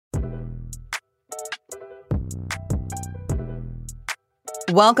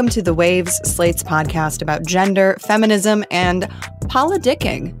Welcome to The Waves, Slate's podcast about gender, feminism, and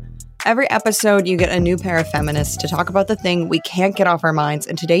politicking. Every episode, you get a new pair of feminists to talk about the thing we can't get off our minds.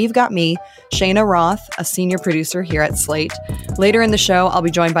 And today you've got me, Shayna Roth, a senior producer here at Slate. Later in the show, I'll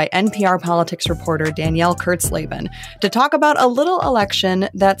be joined by NPR politics reporter Danielle Kurtzleben to talk about a little election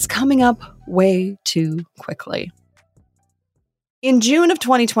that's coming up way too quickly. In June of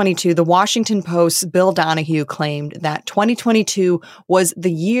 2022, the Washington Post's Bill Donahue claimed that 2022 was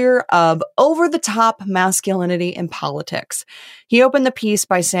the year of over-the-top masculinity in politics. He opened the piece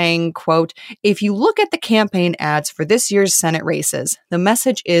by saying, quote, "If you look at the campaign ads for this year's Senate races, the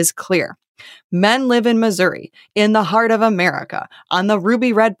message is clear. Men live in Missouri, in the heart of America, on the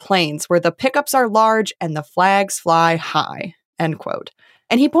ruby red plains where the pickups are large and the flags fly high," end quote.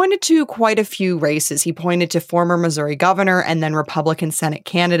 And he pointed to quite a few races. He pointed to former Missouri governor and then Republican Senate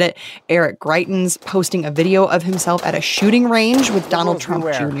candidate Eric Greitens posting a video of himself at a shooting range with Donald Trump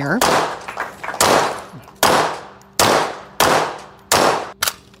Jr.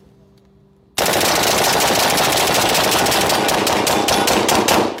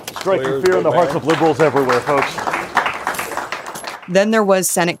 Striking fear in the hearts of liberals everywhere, folks. Then there was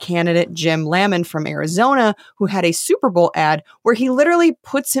Senate candidate Jim Lamon from Arizona, who had a Super Bowl ad where he literally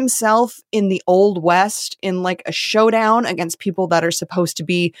puts himself in the Old West in like a showdown against people that are supposed to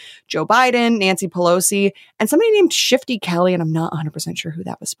be Joe Biden, Nancy Pelosi, and somebody named Shifty Kelly, and I'm not 100% sure who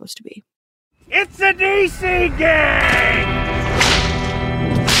that was supposed to be. It's the DC gang!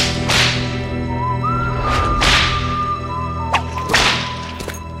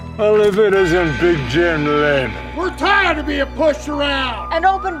 Elevators and Big Jim Lane. We're tired of being pushed around. And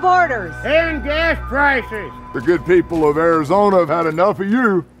open borders. And gas prices. The good people of Arizona have had enough of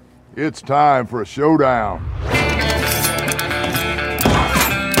you. It's time for a showdown.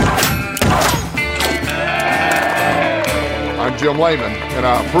 I'm Jim Lamon, and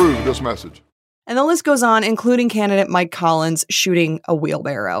I approve this message. And the list goes on, including candidate Mike Collins shooting a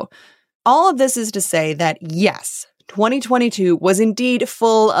wheelbarrow. All of this is to say that, yes, 2022 was indeed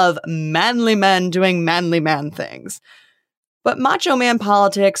full of manly men doing manly man things. But macho man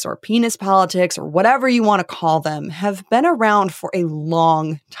politics or penis politics or whatever you want to call them have been around for a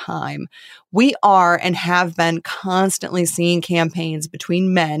long time. We are and have been constantly seeing campaigns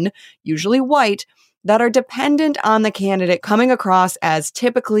between men, usually white, that are dependent on the candidate coming across as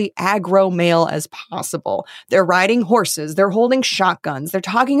typically aggro male as possible. They're riding horses, they're holding shotguns, they're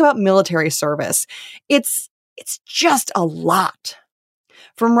talking about military service. It's just a lot.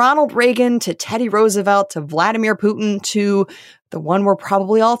 From Ronald Reagan to Teddy Roosevelt to Vladimir Putin to the one we're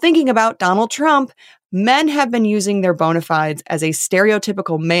probably all thinking about, Donald Trump, men have been using their bona fides as a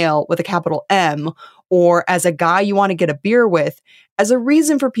stereotypical male with a capital M or as a guy you want to get a beer with as a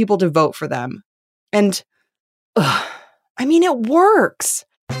reason for people to vote for them. And, it works.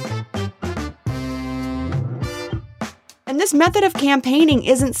 And this method of campaigning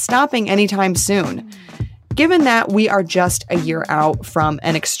isn't stopping anytime soon. Given that we are just a year out from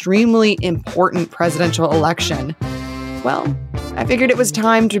an extremely important presidential election, well, I figured it was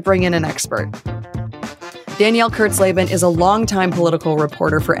time to bring in an expert. Danielle Kurtzleben is a longtime political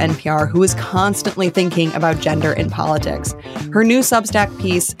reporter for NPR who is constantly thinking about gender in politics. Her new Substack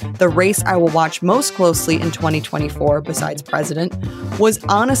piece, The Race I Will Watch Most Closely in 2024 Besides President, was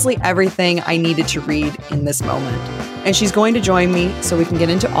honestly everything I needed to read in this moment. And she's going to join me so we can get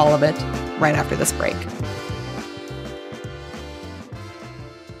into all of it right after this break.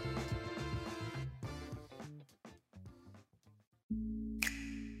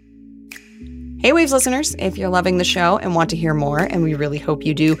 Hey Waves listeners, if you're loving the show and want to hear more, and we really hope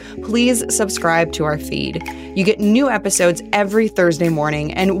you do, please subscribe to our feed. You get new episodes every Thursday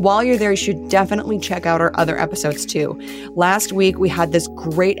morning, and while you're there, you should definitely check out our other episodes too. Last week, we had this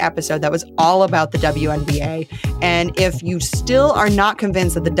great episode that was all about the WNBA, and if you still are not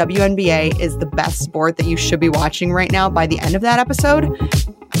convinced that the WNBA is the best sport that you should be watching right now by the end of that episode,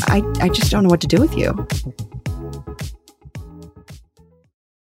 I just don't know what to do with you.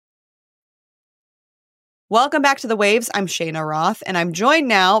 Welcome back to The Waves. I'm Shayna Roth, and I'm joined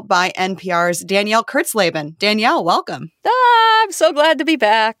now by NPR's Danielle Kurtzleben. Danielle, welcome. I'm so glad to be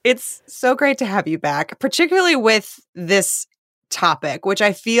back. It's so great to have you back, particularly with this topic, which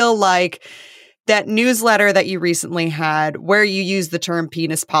I feel like that newsletter that you recently had where you used the term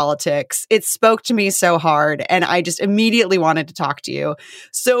penis politics, it spoke to me so hard, and I just immediately wanted to talk to you.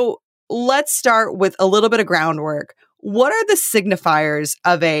 So let's start with a little bit of groundwork. What are the signifiers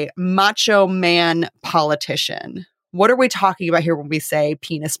of a macho man politician? What are we talking about here when we say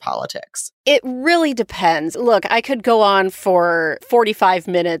penis politics? It really depends. Look, I could go on for 45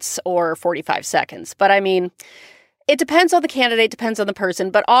 minutes or 45 seconds, but It depends on the candidate, depends on the person,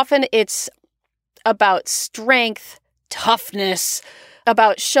 but often it's about strength, toughness,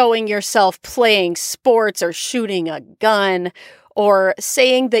 about showing yourself playing sports or shooting a gun, or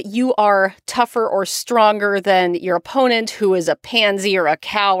saying that you are tougher or stronger than your opponent who is a pansy or a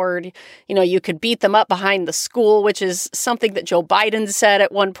coward. You know, you could beat them up behind the school, which is something that Joe Biden said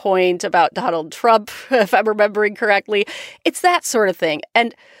at one point about Donald Trump, if I'm remembering correctly. It's that sort of thing.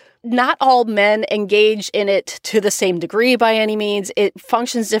 And not all men engage in it to the same degree by any means. It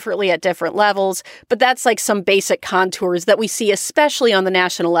functions differently at different levels, but that's like some basic contours that we see, especially on the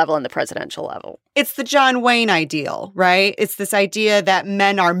national level and the presidential level. It's the John Wayne ideal, right? It's this idea that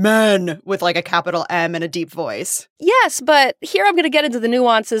men are men with like a capital M and a deep voice. Yes, but here I'm going to get into the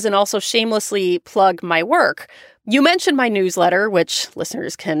nuances and also shamelessly plug my work. You mentioned my newsletter, which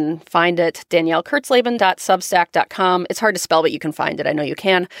listeners can find at daniellekurtzleben.substack.com. It's hard to spell, but you can find it. I know you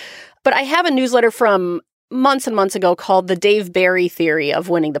can. But I have a newsletter from months and months ago called The Dave Barry Theory of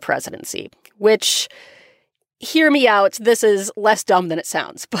Winning the Presidency, which, hear me out, this is less dumb than it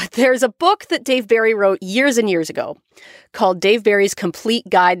sounds. But there's a book that Dave Barry wrote years and years ago called Dave Barry's Complete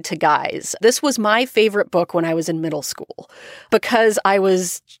Guide to Guys. This was my favorite book when I was in middle school because I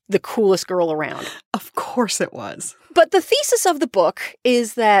was the coolest girl around. Of course it was. But the thesis of the book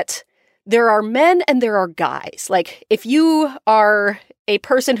is that there are men and there are guys. Like, if you are a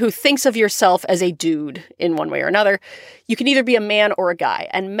person who thinks of yourself as a dude in one way or another, you can either be a man or a guy.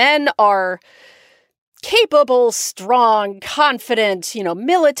 And men are capable, strong, confident,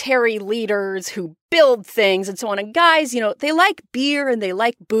 military leaders who build things and so on. And guys, they like beer and they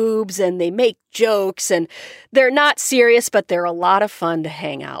like boobs and they make jokes and they're not serious, but they're a lot of fun to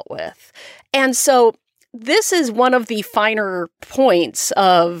hang out with. And so this is one of the finer points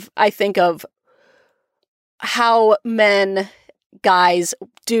of, I think, of how men, guys,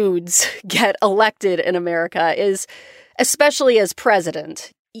 dudes get elected in America is, especially as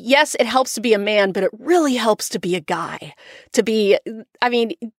president. Yes, it helps to be a man, but it really helps to be a guy. To be,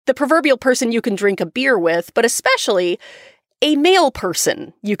 the proverbial person you can drink a beer with, but especially a male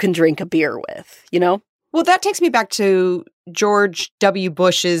person you can drink a beer with, Well, that takes me back to George W.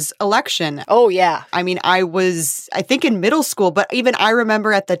 Bush's election. Oh, yeah. I was, I think, in middle school, but even I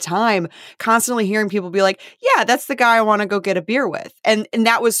remember at the time constantly hearing people be like, yeah, that's the guy I want to go get a beer with. And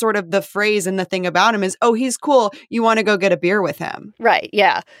that was sort of the phrase, and the thing about him is, oh, he's cool. You want to go get a beer with him. Right.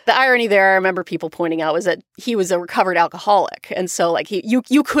 Yeah. The irony there, I remember people pointing out, was that he was a recovered alcoholic. And so like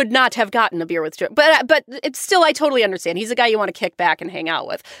you could not have gotten a beer with George. But it's still, I totally understand. He's a guy you want to kick back and hang out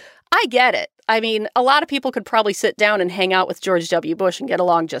with. I get it. A lot of people could probably sit down and hang out with George W. Bush and get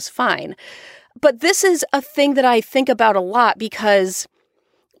along just fine. But this is a thing that I think about a lot because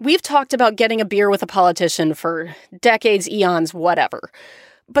we've talked about getting a beer with a politician for decades, eons, whatever.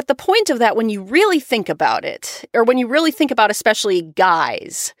 But the point of that, when you really think about it, or when you really think about especially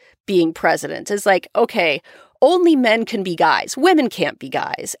guys being president, is like, okay, only men can be guys. Women can't be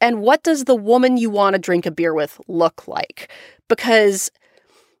guys. And what does the woman you want to drink a beer with look like? Because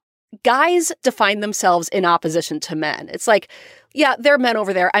guys define themselves in opposition to men. It's like, yeah, there are men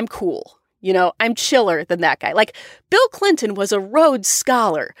over there. I'm cool. I'm chiller than that guy. Like, Bill Clinton was a Rhodes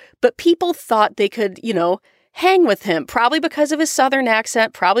Scholar, but people thought they could, hang with him, probably because of his Southern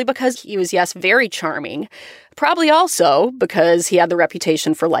accent, probably because he was, yes, very charming, probably also because he had the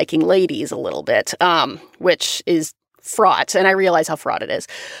reputation for liking ladies a little bit, which is fraught, and I realize how fraught it is.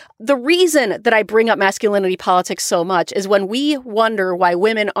 The reason that I bring up masculinity politics so much is when we wonder why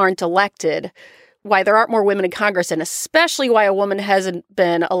women aren't elected, why there aren't more women in Congress, and especially why a woman hasn't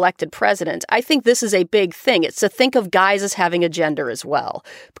been elected president. I think this is a big thing. It's to think of guys as having a gender as well.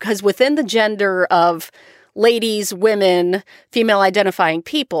 Because within the gender of ladies, women, female-identifying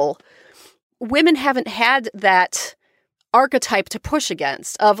people, women haven't had that archetype to push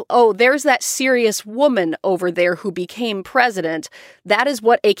against of, oh, there's that serious woman over there who became president. That is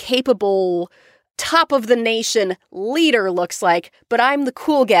what a capable top of the nation leader looks like, but I'm the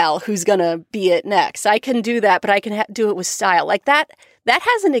cool gal who's going to be it next. I can do that, but I can do it with style. Like that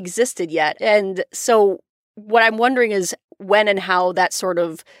hasn't existed yet. And so what I'm wondering is when and how that sort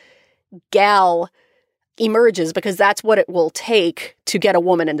of gal emerges, because that's what it will take to get a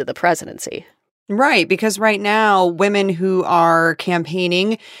woman into the presidency. Right, because right now, women who are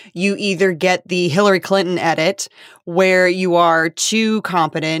campaigning, you either get the Hillary Clinton edit, where you are too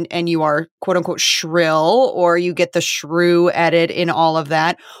competent and you are, quote unquote, shrill, or you get the shrew edit in all of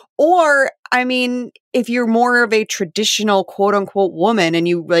that. Or, if you're more of a traditional, quote unquote, woman and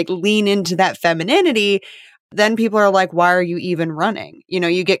you like lean into that femininity, then people are like, why are you even running? You know,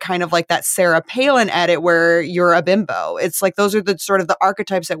 you get kind of like that Sarah Palin edit where you're a bimbo. It's like those are the sort of the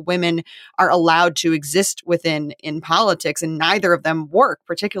archetypes that women are allowed to exist within in politics, and neither of them work,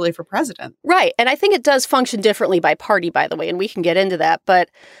 particularly for president. Right. And I think it does function differently by party, by the way, and we can get into that. But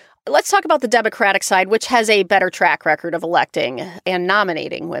let's talk about the Democratic side, which has a better track record of electing and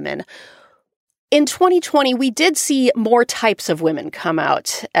nominating women. In 2020, we did see more types of women come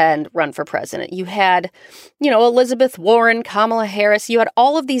out and run for president. You had, Elizabeth Warren, Kamala Harris. You had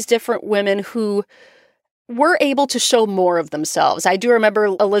all of these different women who were able to show more of themselves. I do remember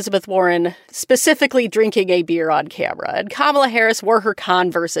Elizabeth Warren specifically drinking a beer on camera, and Kamala Harris wore her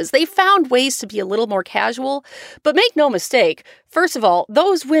Converses. They found ways to be a little more casual, but make no mistake, first of all,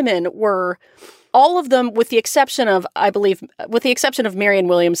 those women were... all of them, with the exception of Marianne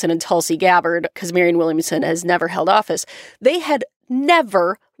Williamson and Tulsi Gabbard, because Marianne Williamson has never held office, they had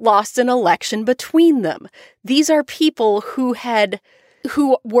never lost an election between them. These are people who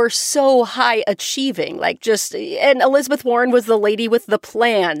were so high achieving, and Elizabeth Warren was the lady with the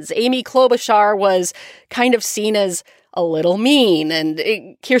plans. Amy Klobuchar was kind of seen as a little mean,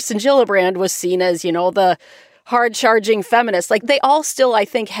 and Kirsten Gillibrand was seen as, the hard-charging feminists. Like, they all still, I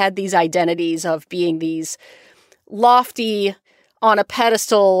think, had these identities of being these lofty, on a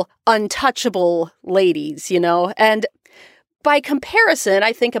pedestal, untouchable ladies, And by comparison,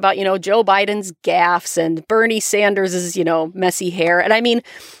 I think about, Joe Biden's gaffes and Bernie Sanders's, messy hair. And I mean,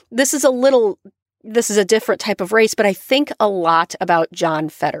 this is a different type of race, but I think a lot about John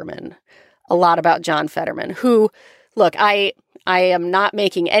Fetterman. Who, look, I am not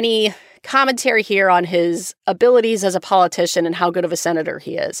making any commentary here on his abilities as a politician and how good of a senator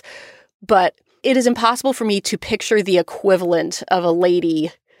he is. But it is impossible for me to picture the equivalent of a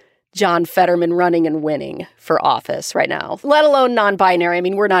lady John Fetterman running and winning for office right now, let alone non-binary. I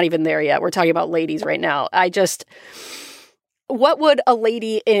mean, we're not even there yet. We're talking about ladies right now. What would a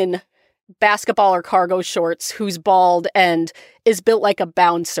lady in basketball or cargo shorts who's bald and is built like a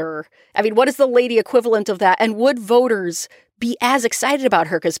bouncer, I mean, what is the lady equivalent of that? And would voters be as excited about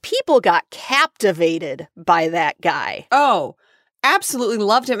her? Because people got captivated by that guy. Oh, absolutely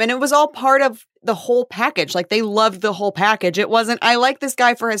loved him. And it was all part of the whole package. Like, they loved the whole package. It wasn't, I like this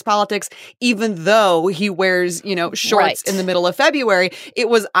guy for his politics, even though he wears, shorts in the middle of February. It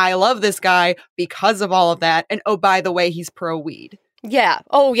was, I love this guy because of all of that. And oh, by the way, he's pro-weed. Yeah.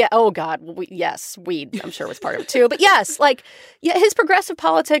 Oh, yeah. Oh, God. Yes. Weed, I'm sure, was part of it, too. But yes, his progressive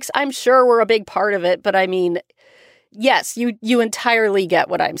politics, I'm sure, were a big part of it. But I mean, yes, you entirely get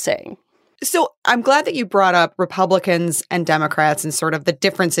what I'm saying. So I'm glad that you brought up Republicans and Democrats and sort of the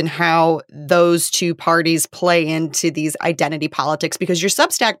difference in how those two parties play into these identity politics, because your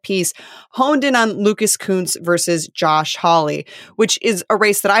Substack piece honed in on Lucas Kunce versus Josh Hawley, which is a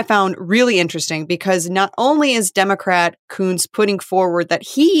race that I found really interesting because not only is Democrat Kunce putting forward that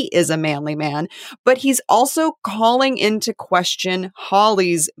he is a manly man, but he's also calling into question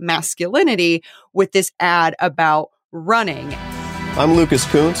Hawley's masculinity with this ad about running. I'm Lucas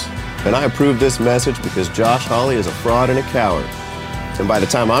Kunce, and I approve this message because Josh Hawley is a fraud and a coward. And by the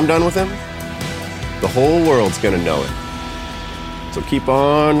time I'm done with him, the whole world's gonna know it. So keep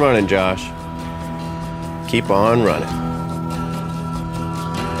on running, Josh. Keep on running.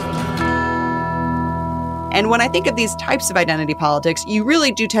 And when I think of these types of identity politics, you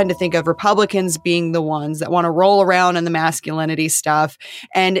really do tend to think of Republicans being the ones that want to roll around in the masculinity stuff,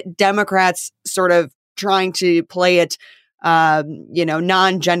 and Democrats sort of trying to play it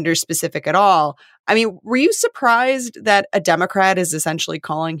non-gender specific at all. I mean, were you surprised that a Democrat is essentially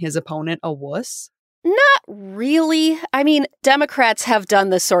calling his opponent a wuss? Not really. I mean, Democrats have done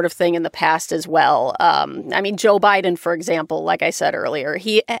this sort of thing in the past as well. Joe Biden, for example, like I said earlier,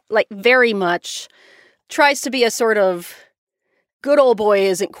 he very much tries to be a sort of good old boy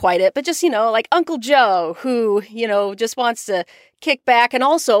isn't quite it, but just, like Uncle Joe, who, just wants to kick back and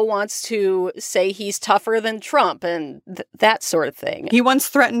also wants to say he's tougher than Trump and that sort of thing. He once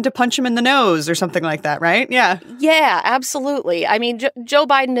threatened to punch him in the nose or something like that, right? Yeah. Yeah, absolutely. I mean, Joe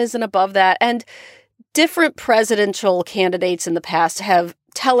Biden isn't above that. And different presidential candidates in the past have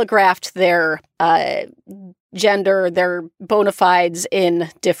telegraphed their gender, their bona fides in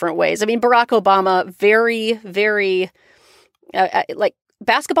different ways. I mean, Barack Obama, very, very...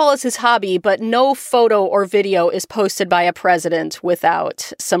 basketball is his hobby, but no photo or video is posted by a president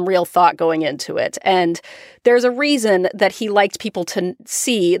without some real thought going into it. And there's a reason that he liked people to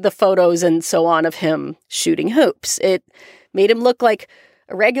see the photos and so on of him shooting hoops. It made him look like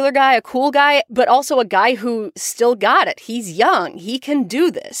a regular guy, a cool guy, but also a guy who still got it. He's young. He can do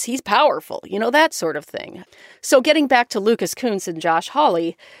this. He's powerful, that sort of thing. So getting back to Lucas Kunce and Josh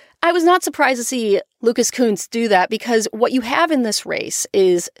Hawley, I was not surprised to see Lucas Kunce do that, because what you have in this race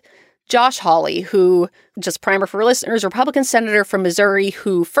is Josh Hawley, who, just primer for listeners, Republican senator from Missouri,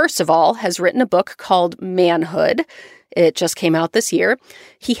 who, first of all, has written a book called Manhood. It just came out this year.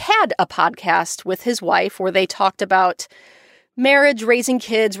 He had a podcast with his wife where they talked about marriage, raising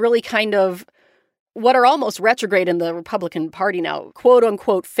kids, really kind of what are almost retrograde in the Republican Party now, quote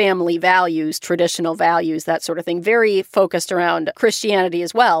unquote, family values, traditional values, that sort of thing, very focused around Christianity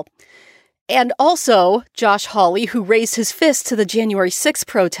as well. And also Josh Hawley, who raised his fist to the January 6th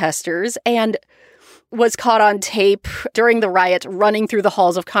protesters and was caught on tape during the riot running through the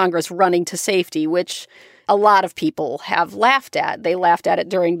halls of Congress, running to safety, which a lot of people have laughed at. They laughed at it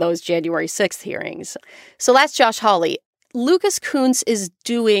during those January 6th hearings. So that's Josh Hawley. Lucas Kunce is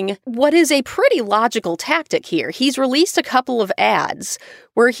doing what is a pretty logical tactic here. He's released a couple of ads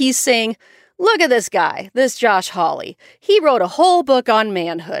where he's saying, look at this guy, this Josh Hawley. He wrote a whole book on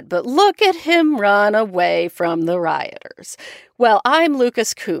manhood, but look at him run away from the rioters. Well, I'm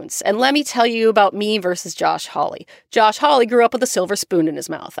Lucas Kunce, and let me tell you about me versus Josh Hawley. Josh Hawley grew up with a silver spoon in his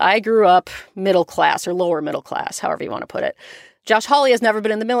mouth. I grew up middle class or lower middle class, however you want to put it. Josh Hawley has never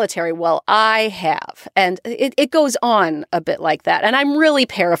been in the military. Well, I have. And it goes on a bit like that. And I'm really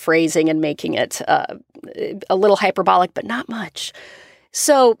paraphrasing and making it a little hyperbolic, but not much.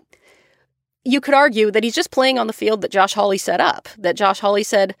 So you could argue that he's just playing on the field that Josh Hawley set up, that Josh Hawley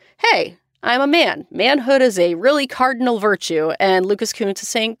said, hey, I'm a man. Manhood is a really cardinal virtue. And Lucas Kunce is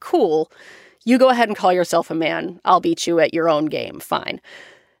saying, cool, you go ahead and call yourself a man. I'll beat you at your own game. Fine.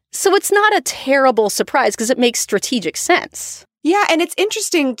 So it's not a terrible surprise because it makes strategic sense. Yeah, and it's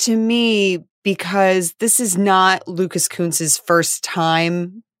interesting to me because this is not Lucas Kunce's first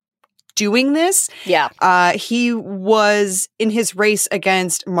time doing this. Yeah. He was in his race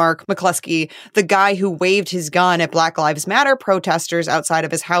against Mark McCluskey, the guy who waved his gun at Black Lives Matter protesters outside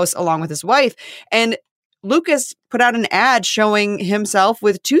of his house along with his wife. And Lucas put out an ad showing himself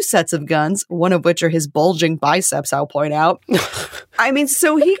with 2 sets of guns, one of which are his bulging biceps, I'll point out. I mean,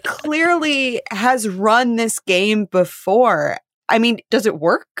 so he clearly has run this game before. I mean, does it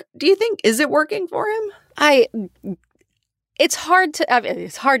work? Do you think? Is it working for him? It's hard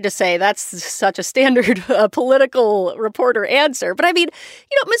to say. That's such a standard political reporter answer. But I mean,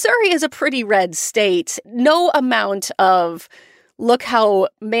 Missouri is a pretty red state. No amount of look how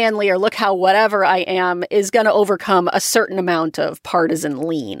manly or look how whatever I am is going to overcome a certain amount of partisan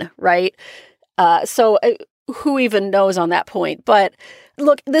lean, right? So who even knows on that point? But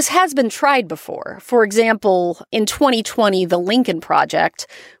look, this has been tried before. For example, in 2020, the Lincoln Project,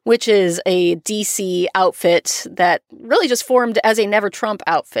 which is a DC outfit that really just formed as a Never Trump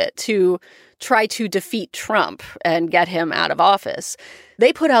outfit to try to defeat Trump and get him out of office.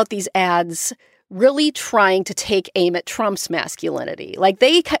 They put out these ads really trying to take aim at Trump's masculinity. Like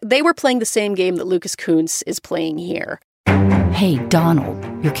they were playing the same game that Lucas Kunce is playing here. Hey,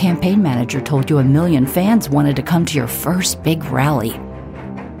 Donald, your campaign manager told you 1 million fans wanted to come to your first big rally.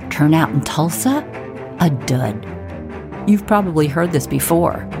 Turnout in Tulsa? A dud. You've probably heard this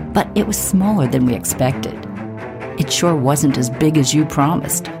before, but it was smaller than we expected. It sure wasn't as big as you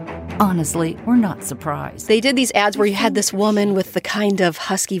promised. Honestly, we're not surprised. They did these ads where you had this woman with the kind of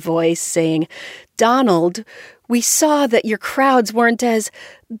husky voice saying, Donald, we saw that your crowds weren't as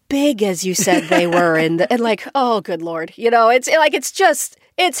big as you said they were. And like, oh, good Lord.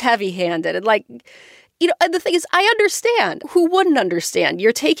 It's heavy-handed. And like, and the thing is, I understand. Who wouldn't understand?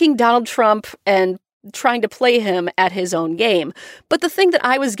 You're taking Donald Trump and trying to play him at his own game. But the thing that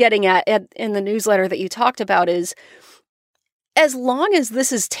I was getting at in the newsletter that you talked about is, as long as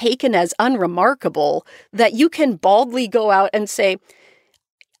this is taken as unremarkable, that you can baldly go out and say,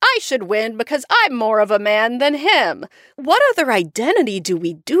 I should win because I'm more of a man than him. What other identity do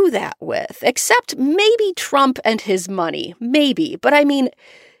we do that with? Except maybe Trump and his money. Maybe. But I mean,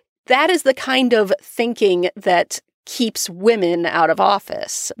 that is the kind of thinking that keeps women out of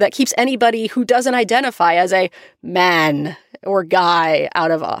office, that keeps anybody who doesn't identify as a man or guy out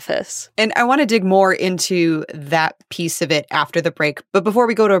of office. And I want to dig more into that piece of it after the break. But before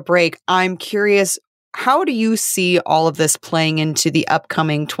we go to a break, I'm curious, how do you see all of this playing into the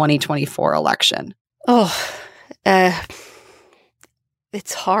upcoming 2024 election?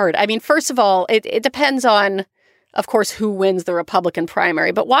 It's hard. I mean, first of all, it depends on, of course, who wins the Republican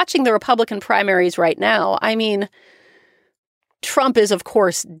primary. But watching the Republican primaries right now, I mean, Trump is, of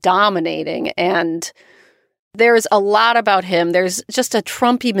course, dominating, and there's a lot about him. There's just a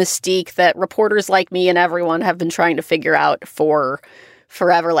Trumpy mystique that reporters like me and everyone have been trying to figure out for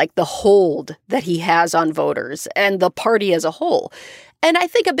forever, like the hold that he has on voters and the party as a whole. And I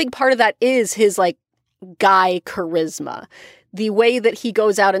think a big part of that is his, like, guy charisma. the way that he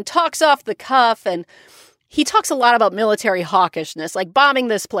goes out and talks off the cuff, and he talks a lot about military hawkishness, like bombing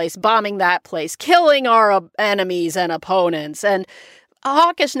this place, bombing that place, killing our enemies and opponents. And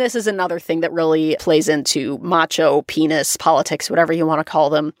hawkishness is another thing that really plays into macho penis politics, whatever you want to call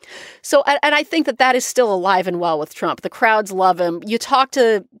them. So, and I think that that is still alive and well with Trump. The crowds love him. You talk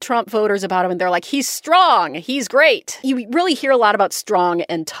to Trump voters about him and they're like, he's strong, he's great. You really hear a lot about strong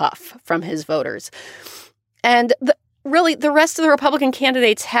and tough from his voters. And really, the rest of the Republican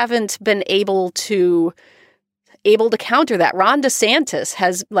candidates haven't been able to counter that. Ron DeSantis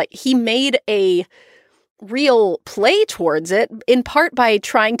has, he made a real play towards it, in part by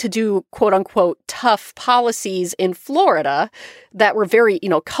trying to do quote unquote tough policies in Florida that were very,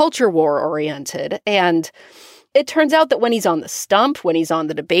 culture war oriented. And it turns out that when he's on the stump, when he's on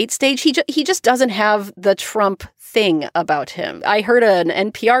the debate stage, he just doesn't have the Trump thing about him. I heard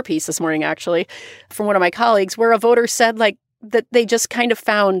an NPR piece this morning, actually, from one of my colleagues, where a voter said that they just kind of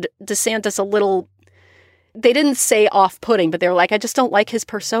found DeSantis a little, they didn't say off-putting, but they were like, I just don't like his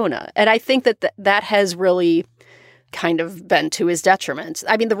persona. And I think that has really kind of been to his detriment.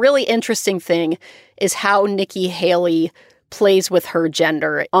 I mean, the really interesting thing is how Nikki Haley plays with her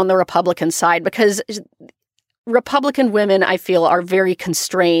gender on the Republican side, because Republican women, I feel, are very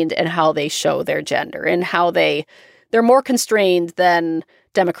constrained in how they show their gender and how they're more constrained than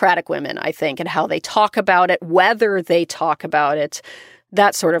Democratic women, I think, and how they talk about it, whether they talk about it,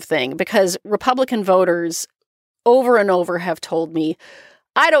 that sort of thing. Because Republican voters over and over have told me,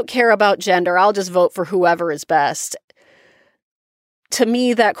 I don't care about gender, I'll just vote for whoever is best. To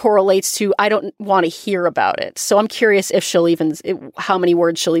me, that correlates to I don't want to hear about it. So I'm curious if how many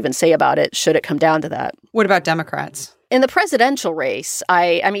words she'll even say about it, should it come down to that. What about Democrats? In the presidential race,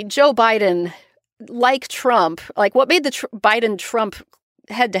 I mean, Joe Biden, like Trump, what made the Biden-Trump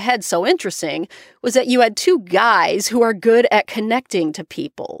head-to-head so interesting was that you had two guys who are good at connecting to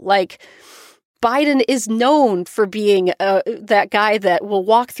people. Biden is known for being that guy that will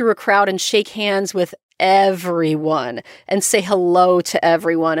walk through a crowd and shake hands with everyone and say hello to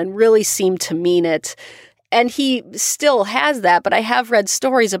everyone and really seem to mean it. And he still has that, but I have read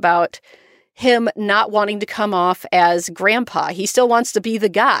stories about him not wanting to come off as grandpa. He still wants to be the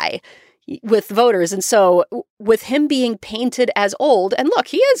guy with voters. And so with him being painted as old, and look,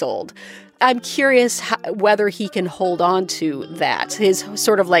 he is old, I'm curious whether he can hold on to that, his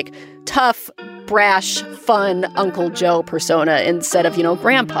sort of tough, brash, fun Uncle Joe persona instead of,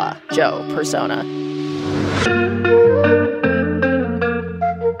 Grandpa Joe persona.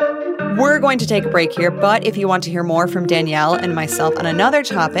 We're going to take a break here, but if you want to hear more from Danielle and myself on another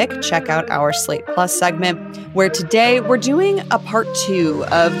topic, check out our Slate Plus segment, where today we're doing a part 2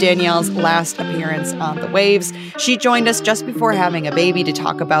 of Danielle's last appearance on The Waves. She joined us just before having a baby to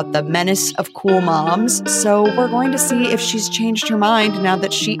talk about the menace of cool moms, so we're going to see if she's changed her mind now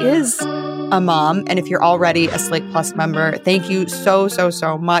that she is a mom. And if you're already a Slate Plus member, thank you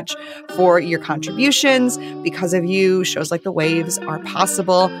so much for your contributions. Because of you, shows like The Waves are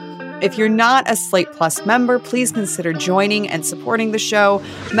possible. If you're not a Slate Plus member, please consider joining and supporting the show.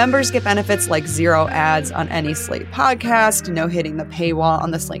 Members get benefits like 0 ads on any Slate podcast, no hitting the paywall on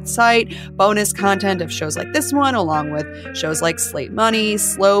the Slate site, bonus content of shows like this one, along with shows like Slate Money,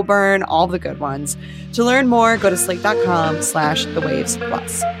 Slow Burn, all the good ones. To learn more, go to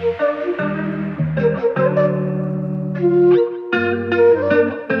slate.com/thewavesplus.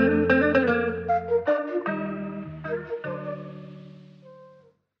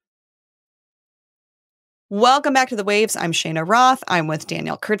 Welcome back to The Waves. I'm Shayna Roth. I'm with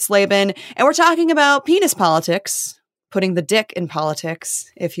Danielle Kurtzleben, and we're talking about penis politics, putting the dick in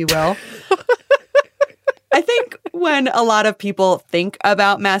politics, if you will. I think when a lot of people think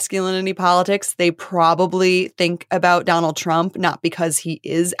about masculinity politics, they probably think about Donald Trump, not because he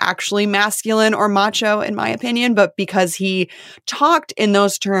is actually masculine or macho, in my opinion, but because he talked in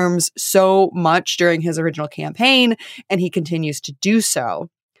those terms so much during his original campaign, and he continues to do so.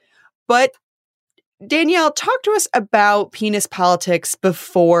 But Danielle, talk to us about penis politics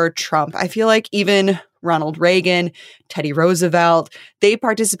before Trump. I feel like even Ronald Reagan, Teddy Roosevelt, they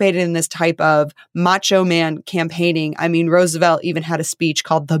participated in this type of macho man campaigning. I mean, Roosevelt even had a speech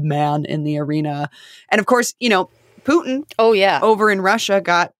called The Man in the Arena. And of course, Putin, over in Russia,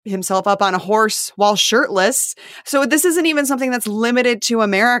 got himself up on a horse while shirtless. So this isn't even something that's limited to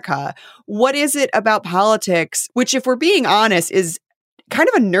America. What is it about politics, which, if we're being honest, is kind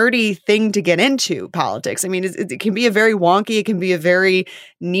of a nerdy thing to get into, politics? I mean, it can be a very wonky, it can be a very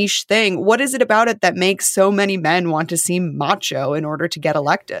niche thing. What is it about it that makes so many men want to seem macho in order to get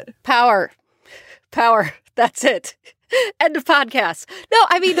elected? Power. That's it. End of podcast. No,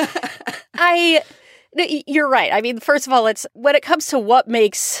 I mean, You're right. I mean, first of all, it's when it comes to what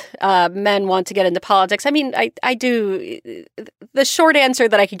makes men want to get into politics. I mean, I do. The short answer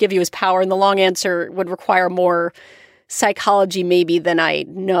that I could give you is power, and the long answer would require more psychology maybe than I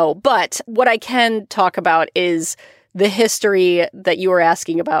know. But what I can talk about is the history that you were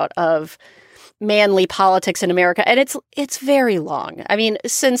asking about of manly politics in America. And it's very long. I mean,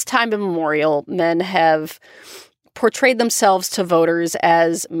 since time immemorial, men have portrayed themselves to voters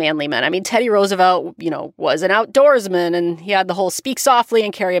as manly men. I mean, Teddy Roosevelt, was an outdoorsman, and he had the whole speak softly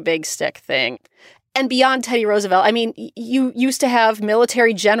and carry a big stick thing. And beyond Teddy Roosevelt, I mean, you used to have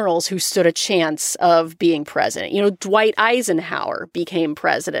military generals who stood a chance of being president. Dwight Eisenhower became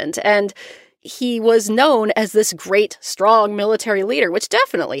president, and he was known as this great, strong military leader, which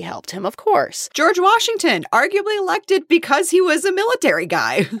definitely helped him, of course. George Washington, arguably elected because he was a military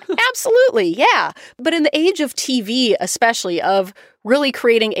guy. Absolutely, yeah. But in the age of TV, especially, of really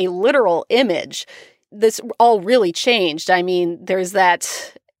creating a literal image, this all really changed. I mean, there's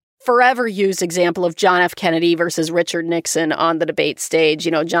that forever used example of John F. Kennedy versus Richard Nixon on the debate stage.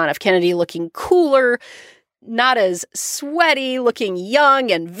 John F. Kennedy looking cooler, not as sweaty, looking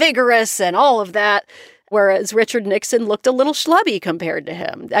young and vigorous and all of that, whereas Richard Nixon looked a little schlubby compared to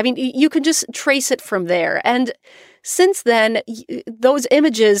him. I mean, you can just trace it from there. And since then, those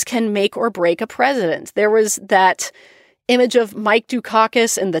images can make or break a president. There was that image of Mike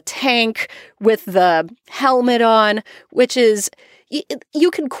Dukakis in the tank with the helmet on, which is, you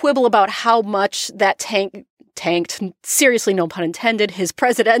can quibble about how much that tanked, seriously, no pun intended, his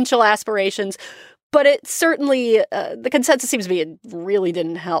presidential aspirations. But it certainly, the consensus seems to be it really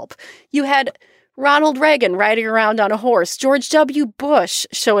didn't help. You had Ronald Reagan riding around on a horse, George W. Bush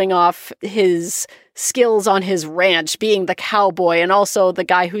showing off his skills on his ranch, being the cowboy, and also the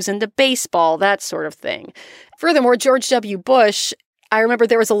guy who's into baseball, that sort of thing. Furthermore, George W. Bush, I remember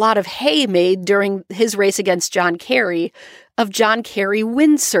there was a lot of hay made during his race against John Kerry of John Kerry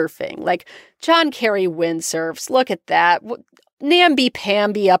windsurfing. Like, John Kerry windsurfs, look at that.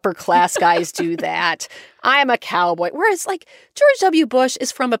 Namby-pamby upper class guys do that. I'm a cowboy. Whereas, George W. Bush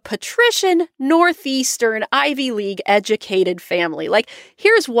is from a patrician, Northeastern, Ivy League educated family.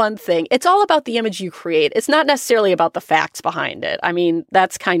 Here's one thing. It's all about the image you create. It's not necessarily about the facts behind it. I mean,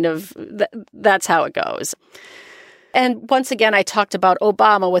 that's that's how it goes. And once again, I talked about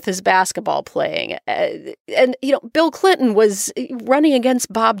Obama with his basketball playing. And Bill Clinton was running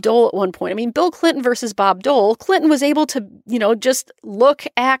against Bob Dole at one point. I mean, Bill Clinton versus Bob Dole, Clinton was able to, just look,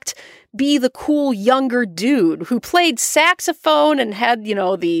 act, be the cool younger dude who played saxophone and had,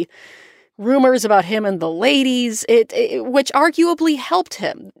 the rumors about him and the ladies, which arguably helped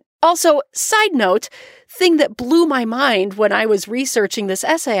him. Also, side note, thing that blew my mind when I was researching this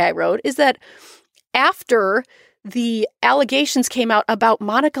essay I wrote is that after the allegations came out about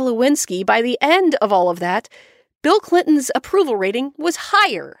Monica Lewinsky, by the end of all of that, Bill Clinton's approval rating was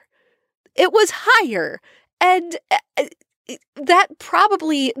higher. It was higher. And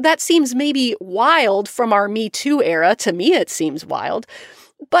that seems maybe wild from our Me Too era. To me, it seems wild.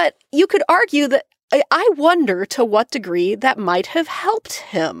 But you could argue that I wonder to what degree that might have helped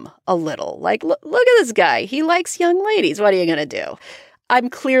him a little. Look at this guy. He likes young ladies. What are you going to do? I'm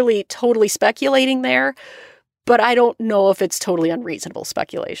clearly totally speculating there, but I don't know if it's totally unreasonable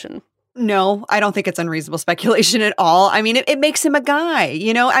speculation. No, I don't think it's unreasonable speculation at all. I mean, it makes him a guy,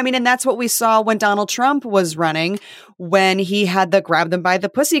 and that's what we saw when Donald Trump was running, when he had the grab them by the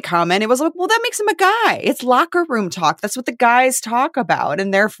pussy comment. It was like, well, that makes him a guy. It's locker room talk. That's what the guys talk about.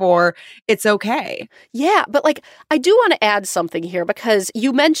 And therefore, it's okay. Yeah, but I do want to add something here, because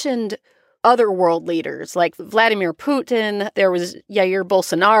you mentioned other world leaders like Vladimir Putin. There was Jair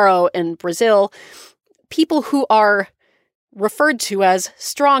Bolsonaro in Brazil. People who are referred to as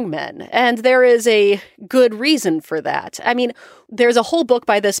strongmen. And there is a good reason for that. I mean, there's a whole book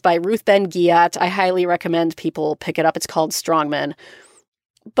by Ruth Ben-Ghiat. I highly recommend people pick it up. It's called Strongmen.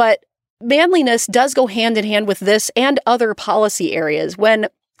 But manliness does go hand in hand with this and other policy areas. When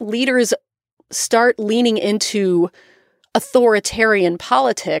leaders start leaning into authoritarian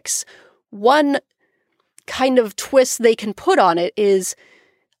politics, one kind of twist they can put on it is,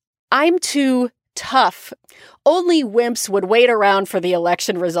 I'm too tough. Only wimps would wait around for the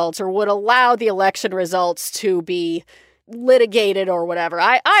election results or would allow the election results to be litigated or whatever.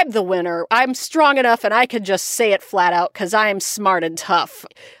 I'm the winner. I'm strong enough and I can just say it flat out because I'm smart and tough.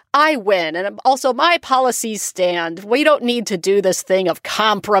 I win. And also my policies stand. We don't need to do this thing of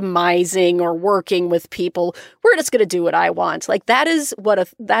compromising or working with people. We're just going to do what I want. That is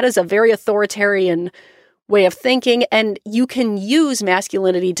a very authoritarian way of thinking. And you can use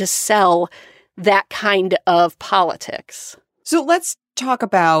masculinity to sell that kind of politics. So let's talk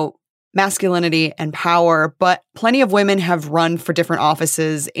about masculinity and power, but plenty of women have run for different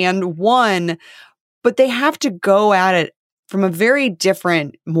offices and won, but they have to go at it from a very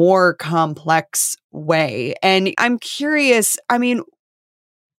different, more complex way. And I'm curious, I mean,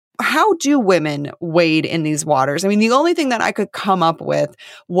 how do women wade in these waters? I mean, the only thing that I could come up with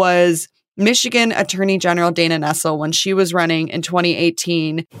was Michigan Attorney General Dana Nessel when she was running in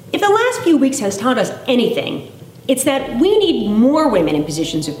 2018. If the last few weeks has taught us anything, it's that we need more women in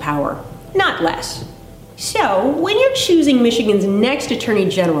positions of power, not less. So, when you're choosing Michigan's next Attorney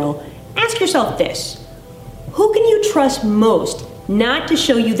General, ask yourself this. Who can you trust most not to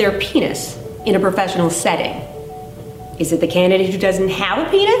show you their penis in a professional setting? Is it the candidate who doesn't have a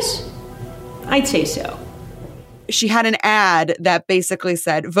penis? I'd say so. She had an ad that basically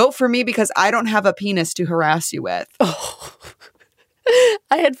said, vote for me because I don't have a penis to harass you with. Oh,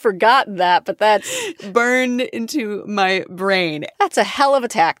 I had forgotten that, but that's burned into my brain. That's a hell of a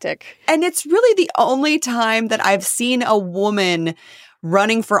tactic. And it's really the only time that I've seen a woman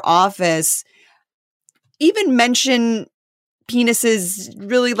running for office even mention penises,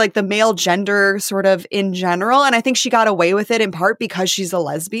 really like the male gender sort of in general. And I think she got away with it in part because she's a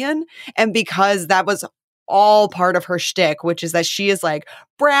lesbian and because that was all part of her shtick, which is that she is like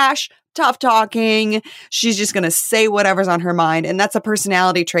brash, tough talking. She's just going to say whatever's on her mind. And that's a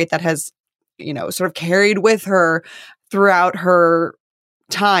personality trait that has, you know, sort of carried with her throughout her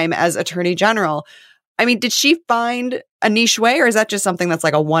time as Attorney General. I mean, did she find a niche way, or is that just something that's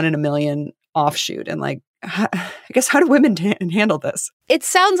like a 1 in a million offshoot? And like, I guess, how do women handle this? It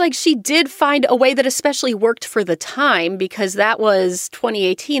sounds like she did find a way that especially worked for the time, because that was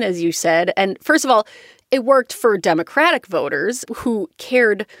 2018, as you said. And first of all, it worked for Democratic voters who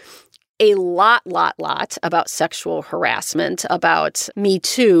cared a lot about sexual harassment, about Me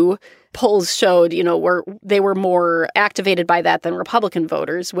Too. Polls showed, you know, they were more activated by that than Republican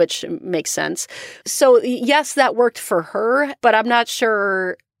voters, which makes sense. So yes, that worked for her, but I'm not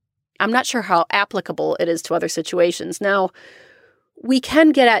sure how applicable it is to other situations. Now, we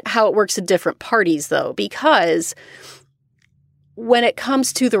can get at how it works in different parties, though, because when it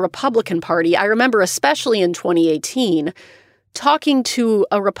comes to the Republican Party, I remember especially in 2018, talking to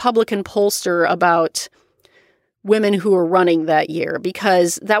a Republican pollster about women who were running that year,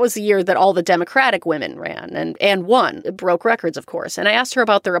 because that was the year that all the Democratic women ran and won. It broke records, of course. And I asked her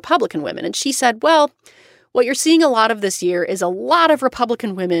about the Republican women, and she said, well, what you're seeing a lot of this year is a lot of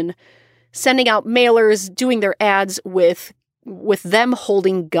Republican women sending out mailers, doing their ads with them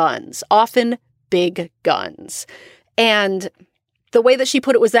holding guns, often big guns. And the way that she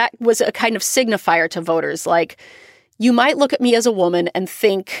put it was that was a kind of signifier to voters. Like, you might look at me as a woman and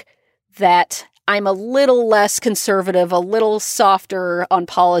think that I'm a little less conservative, a little softer on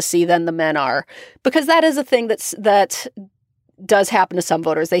policy than the men are, because that is a thing that does happen to some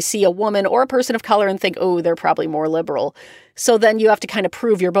voters. They see a woman or a person of color and think, oh, they're probably more liberal. So then you have to kind of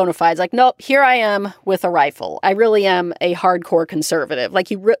prove your bona fides. Like, nope, here I am with a rifle. I really am a hardcore conservative. Like,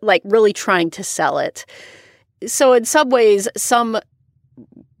 really trying to sell it. So in some ways, some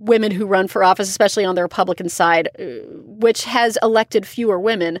women who run for office, especially on the Republican side, which has elected fewer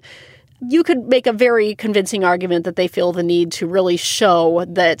women, you could make a very convincing argument that they feel the need to really show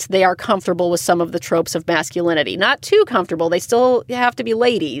that they are comfortable with some of the tropes of masculinity. Not too comfortable. They still have to be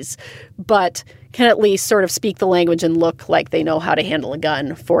ladies, but can at least sort of speak the language and look like they know how to handle a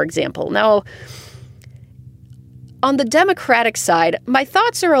gun, for example. Now, on the Democratic side, my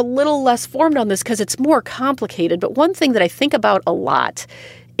thoughts are a little less formed on this because it's more complicated. But one thing that I think about a lot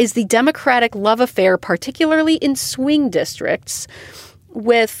is the Democratic love affair, particularly in swing districts,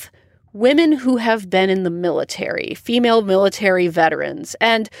 with women who have been in the military, female military veterans.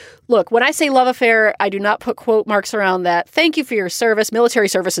 And look, when I say love affair, I do not put quote marks around that. Thank you for your service. Military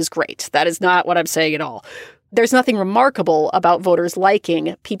service is great. That is not what I'm saying at all. There's nothing remarkable about voters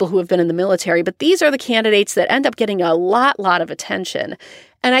liking people who have been in the military, but these are the candidates that end up getting a lot of attention.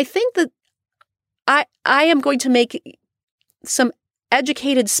 And I think that I am going to make some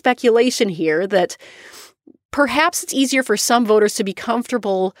educated speculation here that perhaps it's easier for some voters to be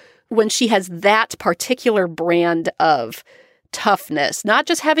comfortable when she has that particular brand of toughness, not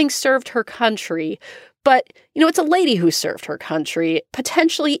just having served her country, but, you know, it's a lady who served her country,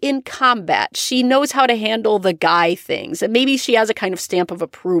 potentially in combat. She knows how to handle the guy things, and maybe she has a kind of stamp of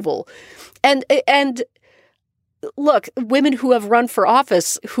approval. And look, women who have run for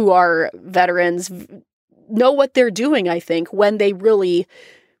office who are veterans know what they're doing, I think, when they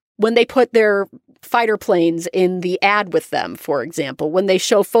put their fighter planes in the ad with them, for example, when they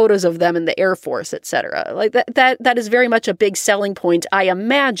show photos of them in the Air Force, etc. Like that is very much a big selling point, I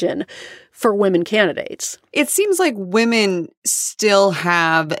imagine, for women candidates. It seems like women still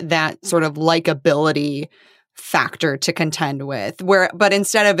have that sort of likability factor to contend with, but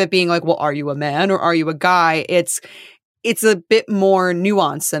instead of it being like, well, are you a man or are you a guy? It's a bit more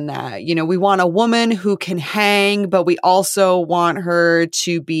nuanced than that. You know, we want a woman who can hang, but we also want her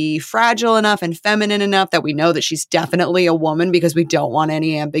to be fragile enough and feminine enough that we know that she's definitely a woman, because we don't want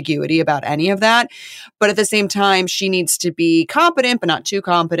any ambiguity about any of that. But at the same time, she needs to be competent, but not too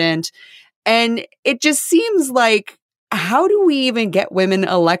competent. And it just seems like, how do we even get women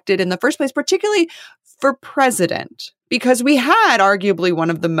elected in the first place, particularly for president? Because we had arguably one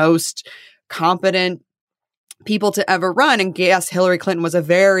of the most competent people to ever run. And yes, Hillary Clinton was a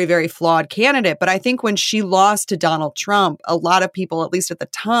very, very flawed candidate. But I think when she lost to Donald Trump, a lot of people, at least at the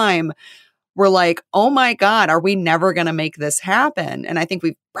time, were like, oh my God, are we never going to make this happen? And I think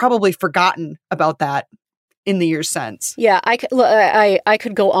we've probably forgotten about that in the years since. Yeah, I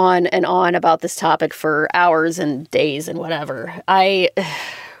could go on and on about this topic for hours and days and whatever.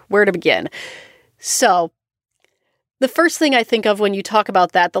 Where to begin? So the first thing I think of when you talk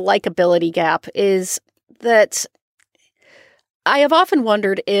about that, the likability gap, is that I have often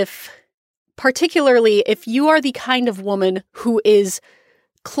wondered if, particularly if you are the kind of woman who is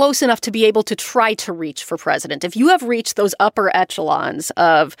close enough to be able to try to reach for president, if you have reached those upper echelons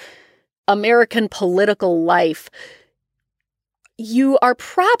of American political life, you are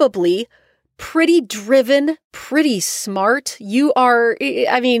probably pretty driven, pretty smart. You are,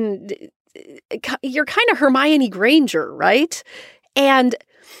 I mean, you're kind of Hermione Granger, right? And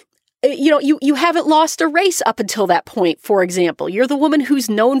you know, you haven't lost a race up until that point, for example. You're the woman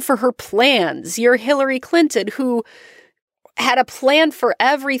who's known for her plans. You're Hillary Clinton, who had a plan for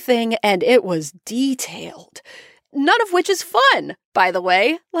everything, and it was detailed. None of which is fun, by the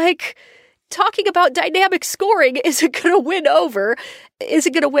way. Like, talking about dynamic scoring isn't going to win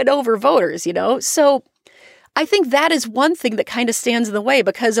over voters, you know? So I think that is one thing that kind of stands in the way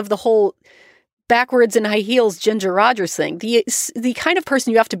because of the whole backwards in high heels Ginger Rogers thing. The kind of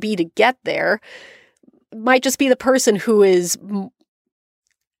person you have to be to get there might just be the person who is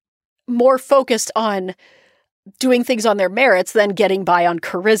more focused on doing things on their merits than getting by on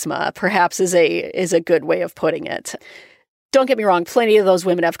charisma, perhaps is a good way of putting it. Don't get me wrong, plenty of those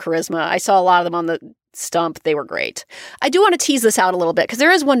women have charisma. I saw a lot of them on the stump. They were great. I do want to tease this out a little bit because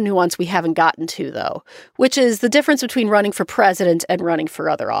there is one nuance we haven't gotten to, though, which is the difference between running for president and running for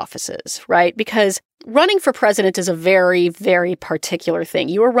other offices, right? Because running for president is a very, very particular thing.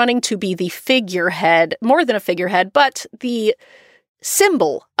 You are running to be the figurehead, more than a figurehead, but the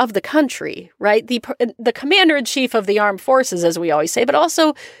symbol of the country, right? The commander-in-chief of the armed forces, as we always say, but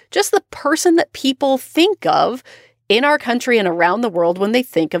also just the person that people think of in our country and around the world when they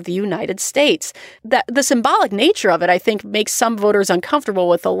think of the United States. That the symbolic nature of it, I think, makes some voters uncomfortable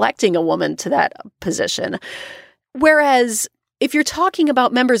with electing a woman to that position. Whereas if you're talking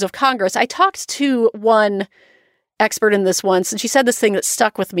about members of Congress, I talked to one expert in this once, and she said this thing that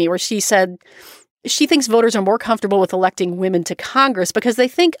stuck with me, where she said she thinks voters are more comfortable with electing women to Congress because they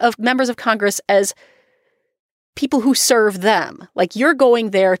think of members of Congress as people who serve them. Like, you're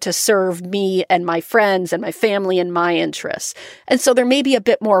going there to serve me and my friends and my family and my interests. And so there may be a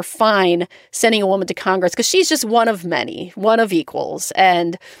bit more fine sending a woman to Congress because she's just one of many, one of equals,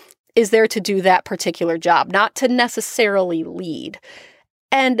 and is there to do that particular job, not to necessarily lead.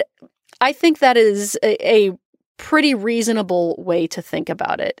 And I think that is a pretty reasonable way to think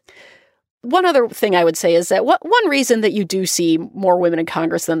about it. One other thing I would say is that one reason that you do see more women in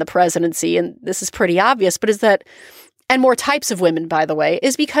Congress than the presidency, and this is pretty obvious, but is that, and more types of women, by the way,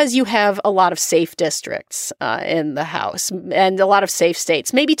 is because you have a lot of safe districts in the House and a lot of safe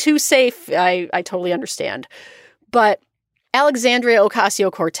states. Maybe too safe, I totally understand. But Alexandria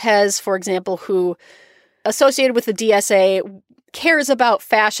Ocasio-Cortez, for example, who associated with the DSA, cares about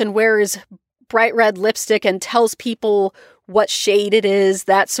fashion, wears bright red lipstick and tells people what shade it is,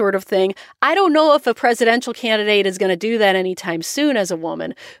 that sort of thing. I don't know if a presidential candidate is going to do that anytime soon as a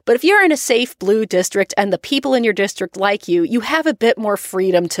woman, but if you're in a safe blue district and the people in your district like you, you have a bit more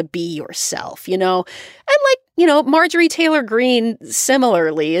freedom to be yourself, you know? And like, you know, Marjorie Taylor Greene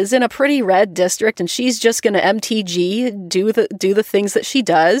similarly is in a pretty red district and she's just going to MTG, do the things that she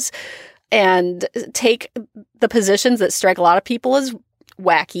does and take the positions that strike a lot of people as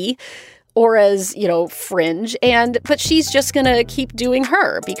wacky or as, you know, fringe, but she's just going to keep doing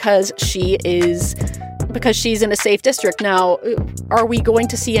her because she's in a safe district. Now, are we going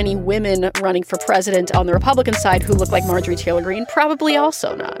to see any women running for president on the Republican side who look like Marjorie Taylor Greene? Probably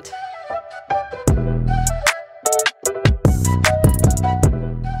also not.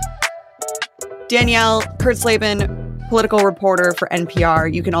 Danielle Kurtzleben, political reporter for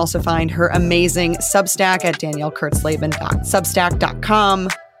NPR. You can also find her amazing Substack at daniellekurtzleben.substack.com.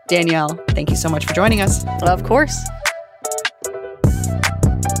 Danielle, thank you so much for joining us. Of course.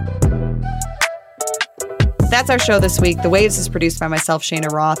 That's our show this week. The Waves is produced by myself,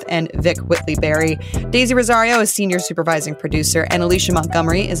 Shana Roth, and Vic Whitley-Berry. Daisy Rosario is senior supervising producer, and Alicia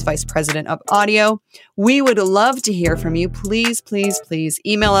Montgomery is vice president of audio. We would love to hear from you. Please, please, please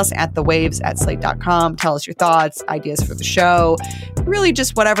email us at thewaves@slate.com. Tell us your thoughts, ideas for the show, really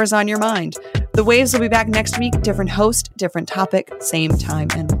just whatever's on your mind. The Waves will be back next week. Different host, different topic, same time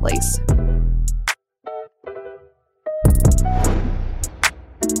and place.